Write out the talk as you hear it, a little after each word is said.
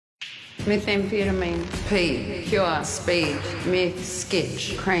Methamphetamine, P, pure, speed, meth,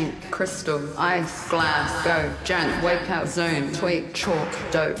 sketch, crank, crystal, ice, glass, go, junk, wake up, zoom, tweak, chalk,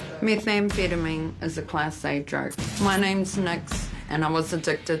 dope. Methamphetamine is a Class A drug. My name's Nix, and I was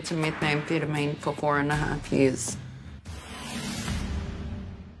addicted to methamphetamine for 4.5 years.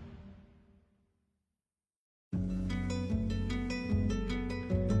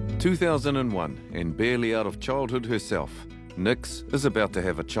 In 2001, and barely out of childhood herself, Nix is about to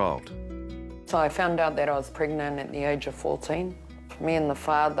have a child. So I found out that I was pregnant at the age of 14. Me and the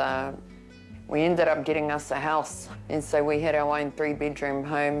father, we ended up getting us a house. And so we had our own 3-bedroom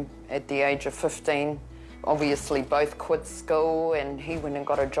home at the age of 15. Obviously both quit school, and he went and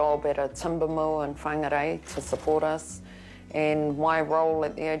got a job at a timber mill in Whangarei to support us. And my role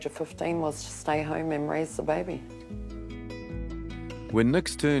at the age of 15 was to stay home and raise the baby. When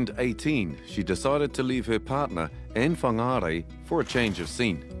Nix turned 18, she decided to leave her partner and whangarei for a change of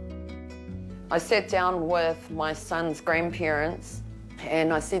scene. I sat down with my son's grandparents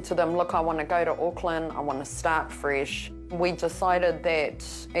and I said to them, look, I want to go to Auckland, I want to start fresh. We decided that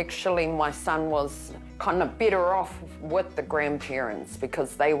actually my son was kind of better off with the grandparents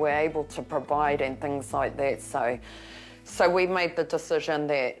because they were able to provide and things like that. So we made the decision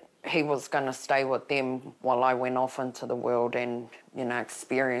that he was going to stay with them while I went off into the world and, you know,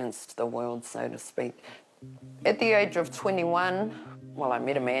 experienced the world, so to speak. At the age of 21, well, I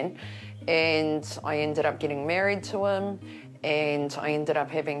met a man, and I ended up getting married to him, and I ended up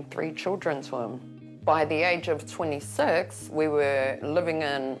having 3 children to him. By the age of 26, we were living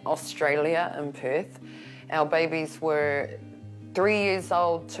in Australia, in Perth. Our babies were 3 years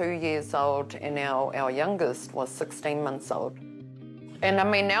old, 2 years old, and our youngest was 16 months old. And I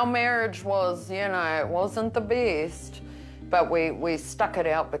mean, our marriage was, you know, it wasn't the best, but we stuck it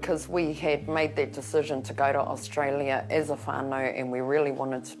out because we had made that decision to go to Australia as a whānau, and we really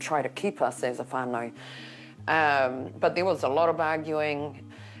wanted to try to keep us as a whānau. But there was a lot of arguing,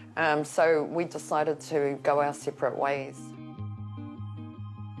 so we decided to go our separate ways.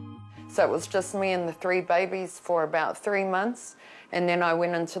 So it was just me and the 3 babies for about 3 months, and then I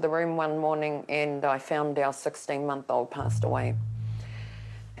went into the room one morning and I found our 16-month-old passed away.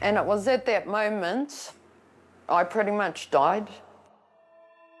 And it was at that moment I pretty much died.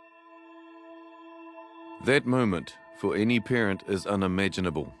 That moment for any parent is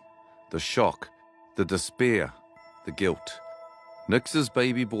unimaginable. The shock, the despair, the guilt. Nix's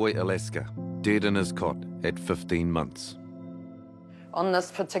baby boy Alaska, dead in his cot at 15 months. On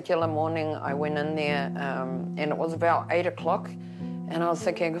this particular morning, I went in there and it was about 8 o'clock. And I was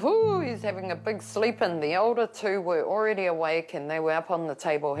thinking, ooh, he's having a big sleep in. The older 2 were already awake and they were up on the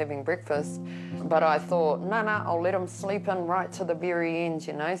table having breakfast. But I thought, no, I'll let him sleep in right to the very end,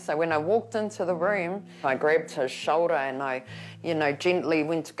 you know. So when I walked into the room, I grabbed his shoulder and I, you know, gently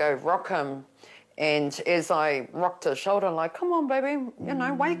went to go rock him. And as I rocked his shoulder, like, come on, baby, you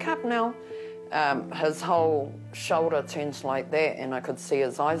know, wake up now. His whole shoulder turned like that and I could see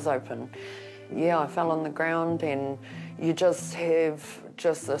his eyes open. Yeah, I fell on the ground and you just have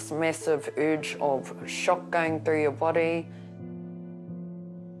just this massive urge of shock going through your body.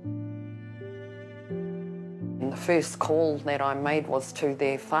 And the first call that I made was to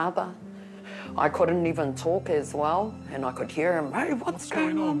their father. I couldn't even talk as well, and I could hear him, hey, what's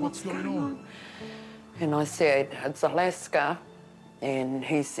going on? What's going on? And I said, it's Alaska. And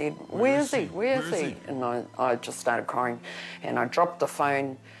he said, where is he? Where is he? And I just started crying. And I dropped the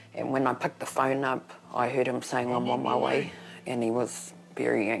phone, and when I picked the phone up, I heard him saying, I'm on my way. And he was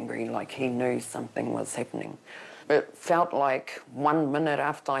very angry, like he knew something was happening. It felt like 1 minute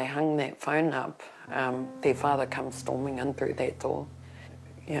after I hung that phone up, their father comes storming in through that door.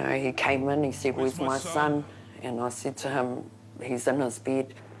 You know, he came in, he said, where's my son? And I said to him, he's in his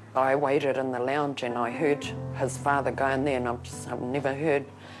bed. I waited in the lounge and I heard his father go in there, and I've never heard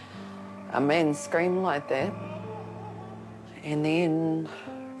a man scream like that. And then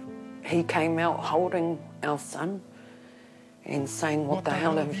he came out holding our son and saying, what the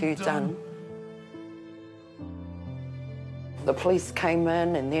hell have you done? The police came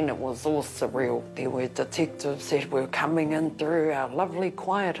in and then it was all surreal. There were detectives that were coming in through our lovely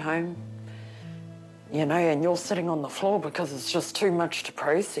quiet home, you know, and you're sitting on the floor because it's just too much to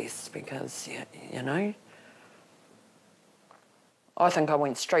process because, you know. I think I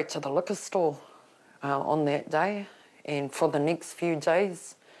went straight to the liquor store on that day, and for the next few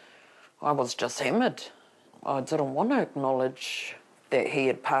days I was just hammered. I didn't want to acknowledge that he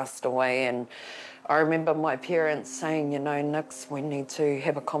had passed away, and I remember my parents saying, you know, Nix, we need to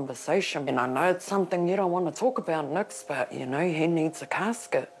have a conversation. And I know it's something you don't want to talk about, Nix, but, you know, he needs a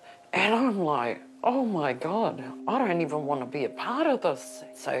casket. And I'm like, oh my God, I don't even want to be a part of this.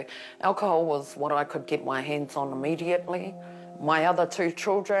 So alcohol was what I could get my hands on immediately. My other two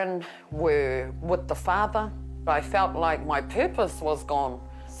children were with the father. I felt like my purpose was gone.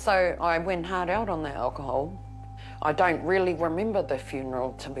 So I went hard out on the alcohol. I don't really remember the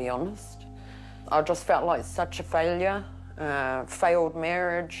funeral, to be honest. I just felt like such a failure, failed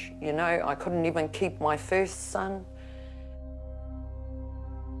marriage, you know. I couldn't even keep my first son.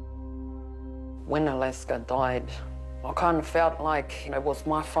 When Alaska died, I kind of felt like it was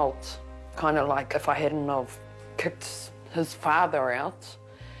my fault. Kind of like if I hadn't have kicked his father out,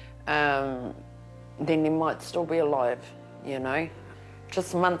 then he might still be alive, you know.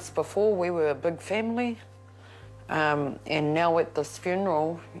 Just months before, we were a big family. And now at this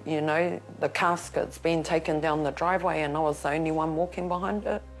funeral, you know, the casket's been taken down the driveway and I was the only one walking behind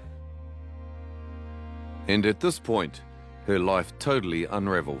it. And at this point, her life totally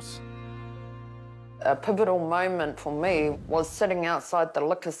unravels. A pivotal moment for me was sitting outside the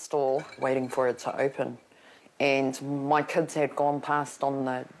liquor store waiting for it to open. And my kids had gone past on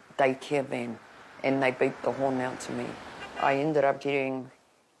the daycare van and they beeped the horn out to me. I ended up getting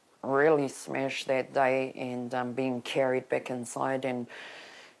really smashed that day and being carried back inside. And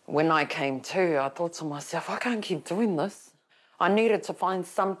when I came to, I thought to myself, I can't keep doing this. I needed to find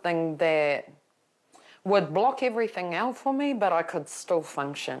something that would block everything out for me, but I could still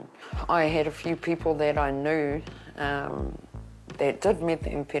function. I had a few people that I knew that did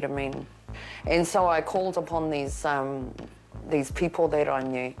methamphetamine. And so I called upon these people that I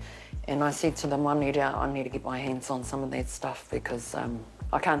knew, and I said to them, I need to get my hands on some of that stuff because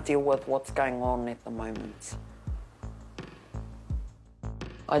I can't deal with what's going on at the moment.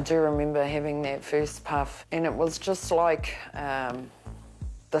 I do remember having that first puff, and it was just like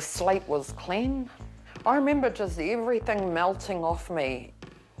the slate was clean. I remember just everything melting off me.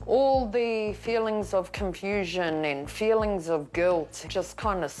 All the feelings of confusion and feelings of guilt just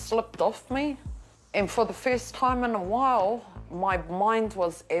kind of slipped off me. And for the first time in a while, my mind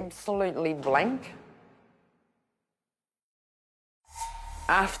was absolutely blank.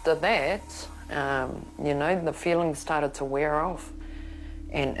 After that, you know, the feelings started to wear off.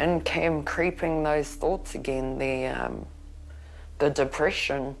 And in came creeping those thoughts again, the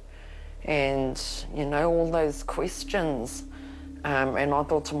depression and, you know, all those questions. And I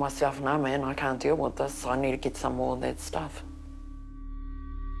thought to myself, no, man, I can't deal with this. I need to get some more of that stuff.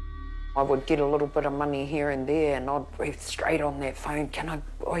 I would get a little bit of money here and there, and I'd be straight on that phone. Can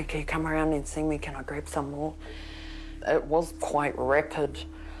you come around and see me? Can I grab some more? It was quite rapid,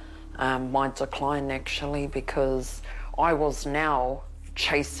 my decline, actually, because I was now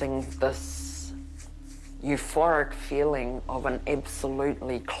chasing this euphoric feeling of an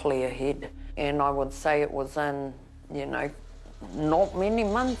absolutely clear head. And I would say it was in, you know, not many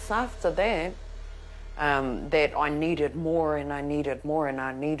months after that, that I needed more and I needed more and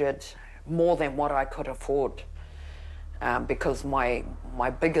I needed more than what I could afford. Because my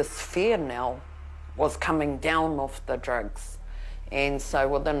biggest fear now was coming down off the drugs. And so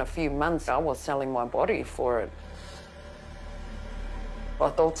within a few months, I was selling my body for it. I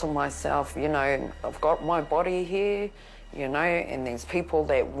thought to myself, you know, I've got my body here, you know, and there's people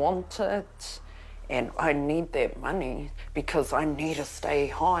that want it, and I need that money because I need to stay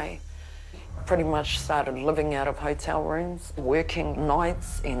high. Pretty much started living out of hotel rooms, working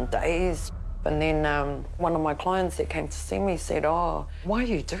nights and days. And then one of my clients that came to see me said, oh, why are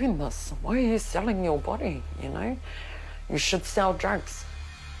you doing this? Why are you selling your body, you know? You should sell drugs.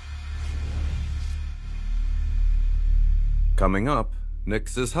 Coming up,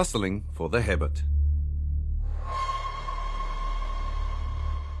 Nix is hustling for the habit.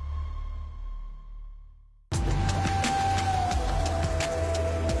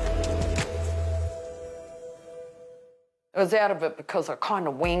 I was out of it because I kind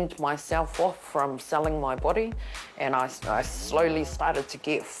of weaned myself off from selling my body, and I slowly started to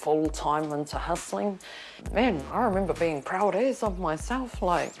get full time into hustling. Man, I remember being proud as of myself.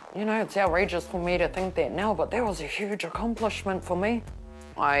 Like, you know, it's outrageous for me to think that now, but that was a huge accomplishment for me.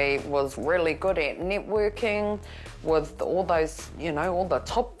 I was really good at networking with all those, you know, all the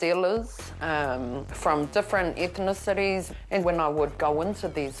top dealers from different ethnicities. And when I would go into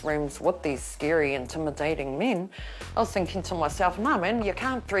these rooms with these scary, intimidating men, I was thinking to myself, no, man, you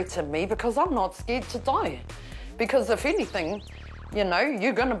can't threaten me because I'm not scared to die. Because if anything, you know,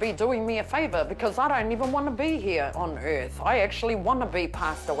 you're going to be doing me a favor because I don't even want to be here on earth. I actually want to be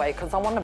passed away because I want to